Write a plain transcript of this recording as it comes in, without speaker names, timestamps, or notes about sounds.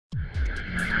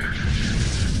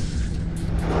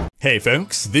Hey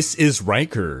folks, this is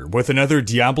Rhykker with another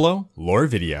Diablo Lore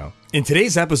video. In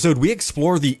today's episode, we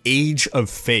explore the Age of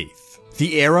Faith,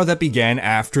 the era that began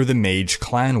after the Mage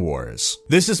Clan Wars.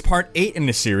 This is part 8 in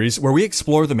the series where we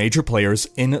explore the major players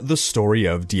in the story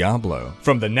of Diablo,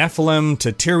 from the Nephilim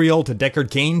to Tyrael to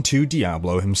Deckard Cain to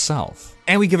Diablo himself.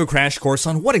 And we give a crash course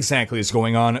on what exactly is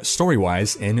going on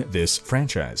story-wise in this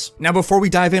franchise. Now before we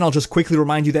dive in, I'll just quickly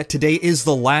remind you that today is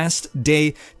the last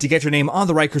day to get your name on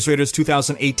the Rikers Raiders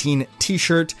 2018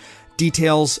 t-shirt.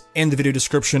 Details in the video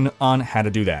description on how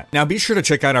to do that. Now be sure to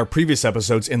check out our previous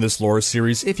episodes in this lore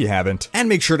series if you haven't, and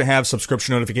make sure to have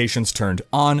subscription notifications turned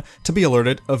on to be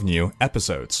alerted of new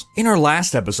episodes. In our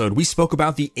last episode, we spoke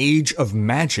about the age of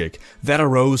magic that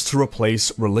arose to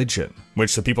replace religion,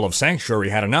 which the people of Sanctuary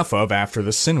had enough of after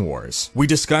the Sin Wars. We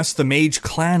discussed the Mage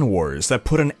Clan Wars that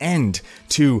put an end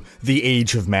to the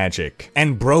age of magic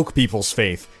and broke people's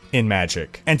faith in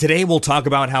magic. And today we'll talk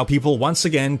about how people once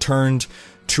again turned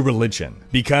to religion,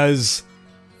 because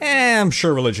I'm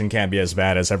sure religion can't be as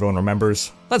bad as everyone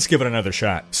remembers. Let's give it another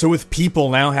shot. So with people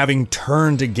now having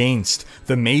turned against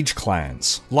the mage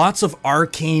clans, lots of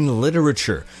arcane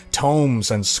literature,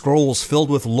 tomes and scrolls filled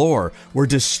with lore were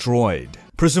destroyed,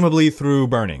 presumably through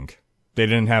burning. They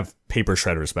didn't have paper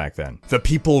shredders back then. The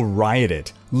people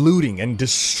rioted, looting and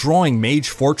destroying mage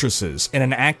fortresses in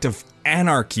an act of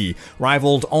anarchy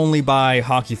rivaled only by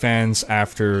hockey fans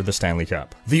after the Stanley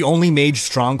Cup. The only mage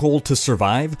stronghold to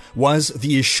survive was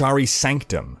the Ishari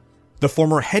Sanctum, the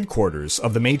former headquarters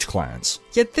of the mage clans.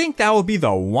 You'd think that would be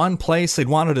the one place they'd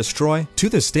want to destroy. To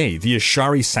this day, the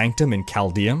Ishari Sanctum in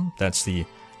Chaldeum, that's the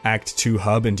Act 2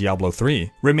 hub in Diablo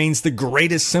 3, remains the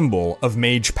greatest symbol of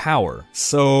mage power.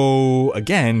 So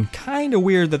again, kinda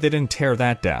weird that they didn't tear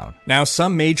that down. Now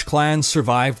some mage clans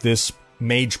survived this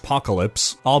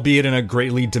mage-pocalypse, albeit in a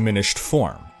greatly diminished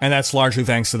form, and that's largely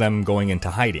thanks to them going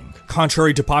into hiding.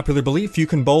 Contrary to popular belief, you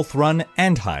can both run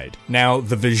and hide. Now,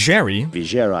 the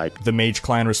Vizjerei, the mage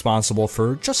clan responsible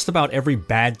for just about every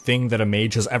bad thing that a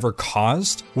mage has ever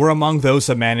caused, were among those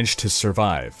that managed to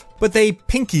survive. But they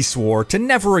pinky swore to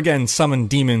never again summon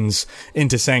demons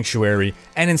into Sanctuary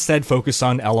and instead focus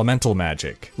on elemental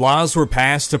magic. Laws were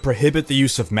passed to prohibit the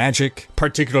use of magic,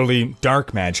 particularly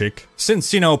dark magic,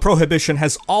 since, prohibition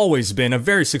has always been a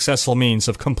very successful means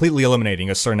of completely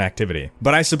eliminating a certain activity.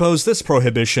 But I suppose this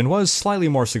prohibition was slightly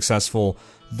more successful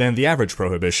than the average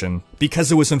prohibition,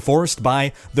 because it was enforced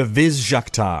by the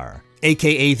Viz-Jaq'taar,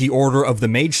 aka the Order of the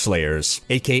Mage Slayers,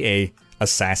 aka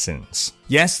Assassins.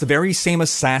 Yes, the very same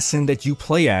assassin that you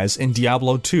play as in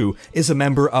Diablo 2 is a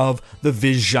member of the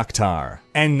Viz-Jaq'taar.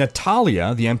 And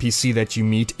Natalia, the NPC that you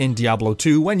meet in Diablo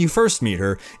 2 when you first meet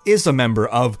her, is a member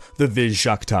of the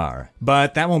Viz-Jaq'taar.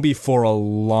 But that won't be for a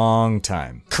long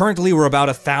time. Currently, we're about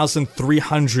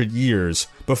 1,300 years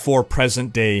before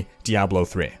present-day Diablo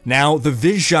 3. Now, the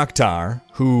Viz-Jaq'taar,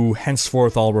 who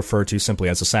henceforth I'll refer to simply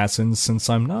as Assassins, since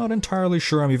I'm not entirely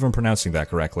sure I'm even pronouncing that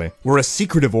correctly, were a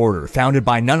secretive order founded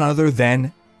by none other than,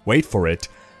 wait for it,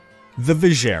 the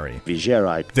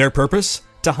Vizjerei. Their purpose?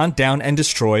 To hunt down and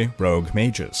destroy rogue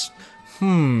mages.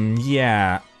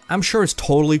 Yeah, I'm sure it's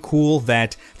totally cool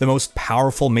that the most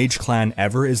powerful mage clan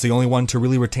ever is the only one to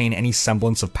really retain any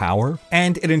semblance of power,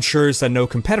 and it ensures that no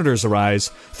competitors arise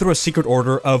through a secret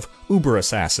order of Uber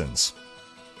Assassins.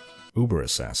 Uber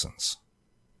Assassins.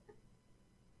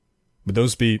 Would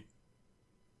those be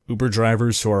Uber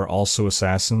drivers who are also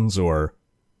assassins, or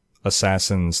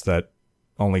assassins that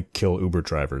only kill Uber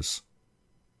drivers?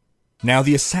 Now,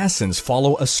 the Assassins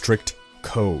follow a strict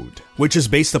code, which is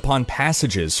based upon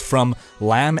passages from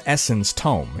Lam Esen's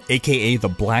tome, aka the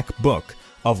Black Book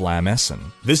of Lam Esen.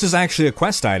 This is actually a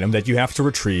quest item that you have to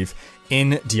retrieve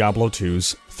in Diablo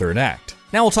 2's third act.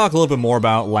 Now we'll talk a little bit more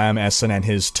about Lam Esen and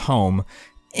his tome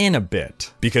in a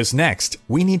bit, because next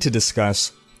we need to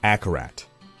discuss Akarat.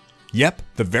 Yep,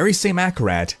 the very same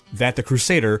Akarat that the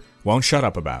Crusader won't shut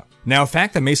up about. Now, a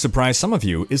fact that may surprise some of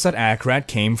you is that Akarat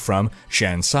came from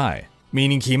Zhansai,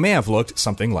 meaning he may have looked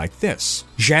something like this.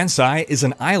 Zhansai is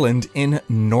an island in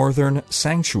northern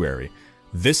Sanctuary,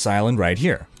 this island right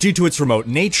here. Due to its remote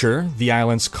nature, the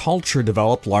island's culture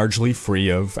developed largely free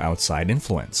of outside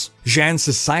influence. Zhan's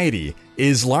society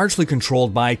is largely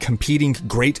controlled by competing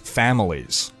great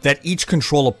families that each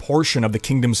control a portion of the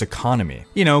kingdom's economy.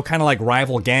 Kind of like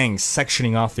rival gangs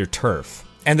sectioning off their turf.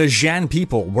 And the Zhan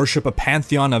people worship a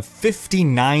pantheon of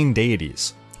 59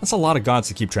 deities. That's a lot of gods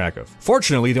to keep track of.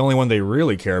 Fortunately, the only one they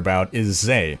really care about is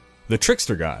Zay, the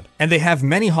trickster god, and they have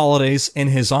many holidays in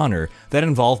his honor that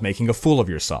involve making a fool of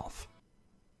yourself.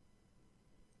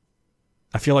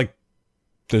 I feel like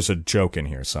there's a joke in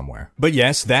here somewhere. But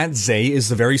yes, that Zay is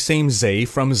the very same Zay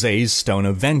from Zay's Stone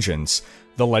of Vengeance,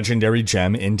 the legendary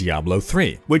gem in Diablo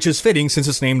 3, which is fitting since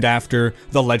it's named after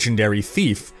the legendary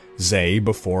thief Zay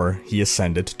before he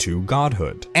ascended to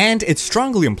godhood. And it's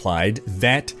strongly implied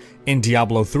that in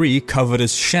Diablo 3,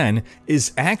 Covetous Shen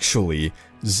is actually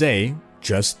Zay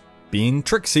just being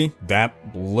tricksy, that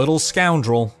little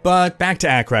scoundrel. But back to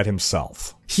Akarat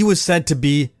himself. He was said to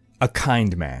be a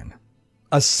kind man,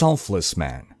 a selfless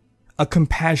man, a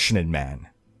compassionate man.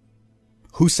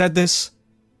 Who said this?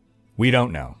 We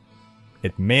don't know.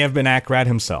 It may have been Akarat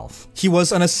himself. He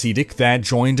was an ascetic that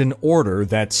joined an order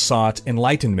that sought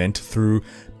enlightenment through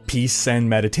peace and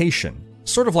meditation,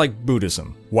 sort of like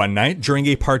Buddhism. One night, during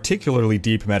a particularly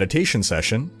deep meditation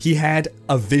session, he had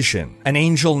a vision. An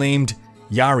angel named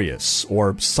Yarius,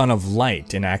 or Son of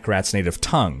Light in Akarat's native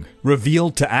tongue,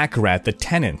 revealed to Akarat the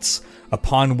tenets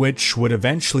upon which would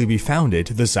eventually be founded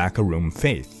the Zakarum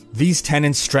faith. These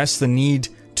tenets stress the need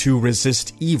to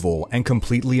resist evil and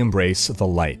completely embrace the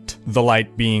light. The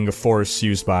light being a force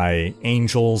used by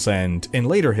angels and, in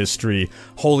later history,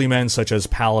 holy men such as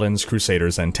paladins,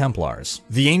 crusaders, and templars.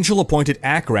 The angel appointed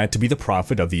Akarat to be the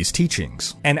prophet of these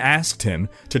teachings, and asked him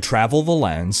to travel the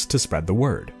lands to spread the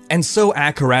word. And so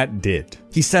Akarat did.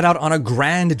 He set out on a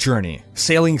grand journey,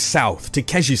 sailing south to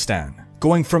Kehjistan,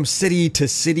 going from city to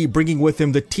city, bringing with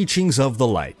him the teachings of the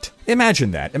light.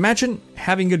 Imagine that. Imagine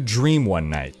having a dream one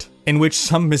night in which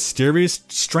some mysterious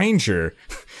stranger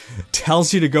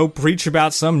tells you to go preach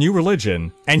about some new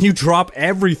religion, and you drop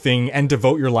everything and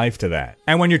devote your life to that.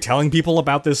 And when you're telling people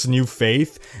about this new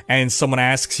faith, and someone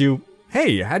asks you,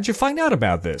 "Hey, how'd you find out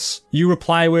about this?" you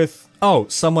reply with, "Oh,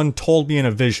 someone told me in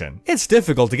a vision." It's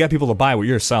difficult to get people to buy what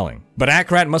you're selling. But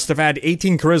Akarat must have had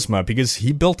 18 charisma because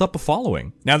he built up a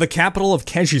following. Now, the capital of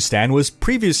Kehjistan was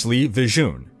previously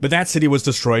Viz-Jun, but that city was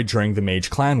destroyed during the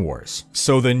Mage Clan Wars.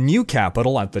 So the new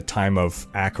capital at the time of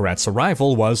Akarat's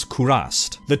arrival was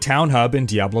Kurast, the town hub in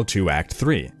Diablo 2 Act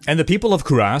 3. And the people of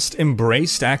Kurast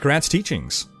embraced Akarat's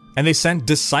teachings, and they sent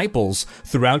disciples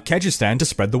throughout Kehjistan to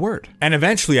spread the word. And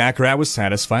eventually Akarat was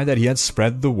satisfied that he had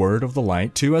spread the word of the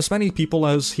light to as many people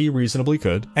as he reasonably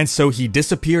could, and so he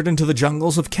disappeared into the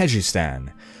jungles of Kehjistan,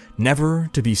 never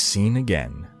to be seen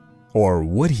again. Or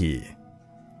would he?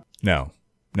 No,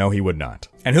 he would not.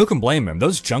 And who can blame him?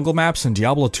 Those jungle maps in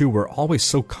Diablo 2 were always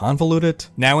so convoluted.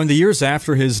 Now, in the years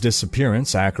after his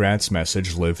disappearance, Akarat's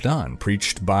message lived on,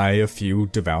 preached by a few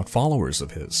devout followers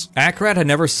of his. Akarat had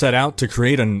never set out to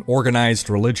create an organized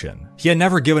religion. He had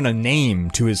never given a name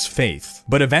to his faith,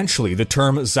 but eventually the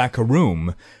term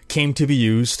Zakarum came to be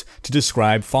used to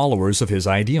describe followers of his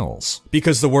ideals,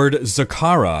 because the word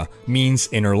Zakara means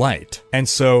inner light, and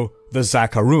so the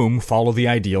Zakarum follow the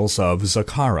ideals of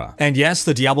Zakara. And yes,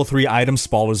 the Diablo 3 item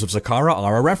Spalders of Zakara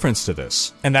are a reference to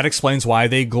this, and that explains why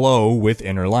they glow with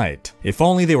inner light. If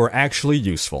only they were actually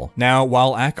useful. Now,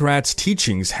 while Akarat's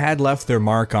teachings had left their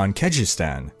mark on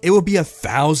Kehjistan, it would be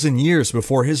 1,000 years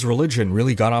before his religion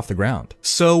really got off the ground.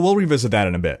 So we'll revisit that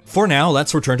in a bit. For now,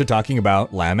 let's return to talking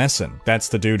about Lam Esen. That's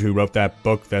the dude who wrote that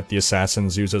book that the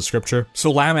assassins use as scripture. So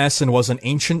Lam Esen was an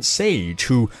ancient sage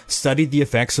who studied the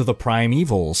effects of the prime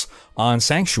evils on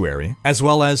Sanctuary, as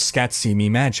well as Skatsimi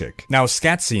magic. Now,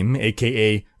 Skatsim,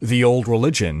 aka the Old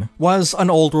Religion, was an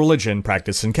old religion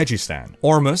practiced in Kehjistan.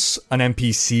 Ormus, an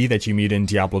NPC that you meet in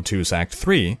Diablo 2's Act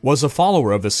 3, was a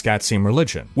follower of the Skatsim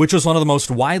religion, which was one of the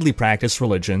most widely practiced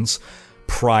religions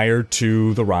prior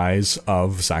to the rise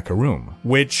of Zakarum,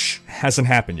 which hasn't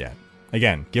happened yet.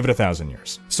 Again, give it 1,000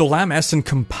 years. So Lam Esen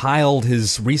compiled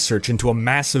his research into a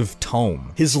massive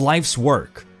tome, his life's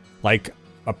work, like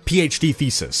a PhD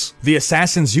thesis. The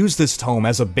assassins used this tome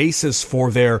as a basis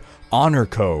for their honor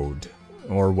code,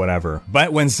 or whatever.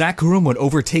 But when Zakarum would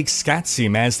overtake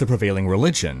Skatsim as the prevailing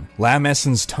religion, Lam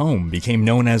Esen's tome became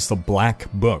known as the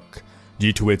Black Book,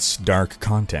 due to its dark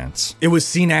contents. It was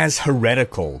seen as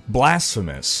heretical,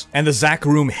 blasphemous, and the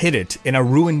Zakarum hid it in a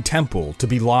ruined temple to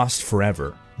be lost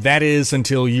forever. That is,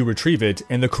 until you retrieve it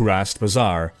in the Kurast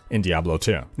Bazaar in Diablo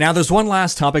 2. Now, there's one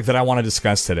last topic that I want to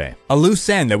discuss today. A loose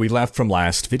end that we left from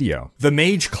last video. The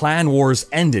Mage Clan Wars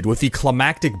ended with the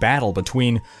climactic battle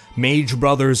between Mage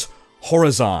brothers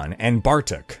Horazon and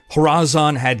Bartuc.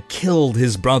 Horazon had killed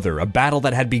his brother, a battle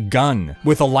that had begun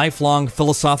with a lifelong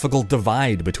philosophical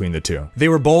divide between the two. They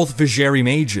were both Vizjerei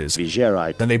mages,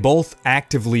 Vizjerei, and they both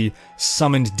actively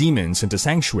summoned demons into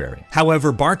Sanctuary.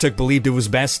 However, Bartuc believed it was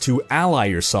best to ally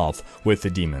yourself with the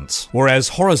demons,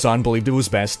 whereas Horazon believed it was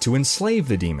best to enslave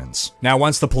the demons. Now,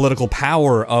 once the political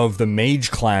power of the mage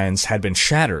clans had been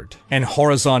shattered, and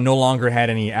Horazon no longer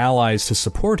had any allies to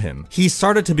support him, he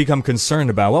started to become concerned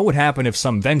about what would happen if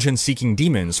some vengeance-seeking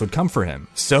demons would come for him.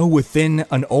 So within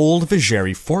an old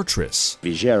Vizjerei fortress,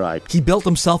 Vizjerei, he built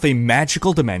himself a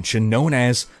magical dimension known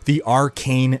as the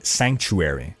Arcane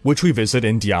Sanctuary, which we visit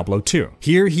in Diablo 2.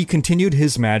 Here he continued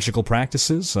his magical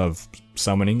practices of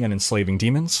summoning and enslaving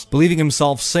demons, believing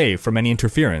himself safe from any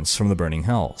interference from the burning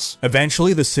hells.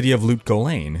 Eventually, the city of Lut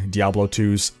Gholein, Diablo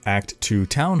 2's Act 2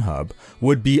 town hub,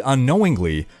 would be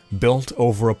unknowingly built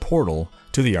over a portal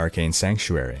to the Arcane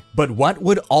Sanctuary. But what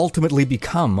would ultimately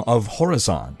become of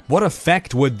Horazon? What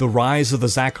effect would the rise of the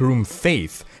Zakarum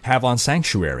faith have on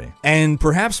Sanctuary? And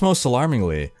perhaps most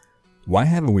alarmingly, why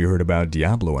haven't we heard about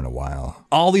Diablo in a while?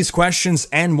 All these questions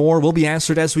and more will be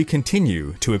answered as we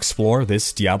continue to explore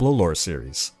this Diablo lore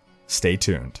series. Stay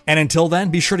tuned. And until then,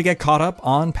 be sure to get caught up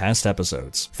on past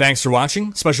episodes. Thanks for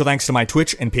watching. Special thanks to my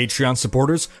Twitch and Patreon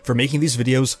supporters for making these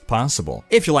videos possible.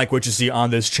 If you like what you see on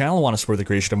this channel and want to support the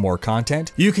creation of more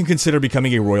content, you can consider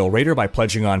becoming a Royal Raider by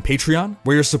pledging on Patreon,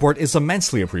 where your support is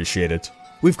immensely appreciated.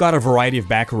 We've got a variety of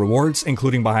backer rewards,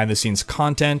 including behind-the-scenes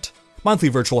content, monthly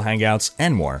virtual hangouts,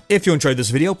 and more. If you enjoyed this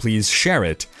video, please share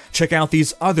it, check out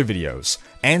these other videos,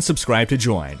 and subscribe to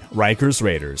join Rhykkers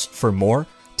Raiders for more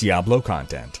Diablo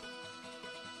content.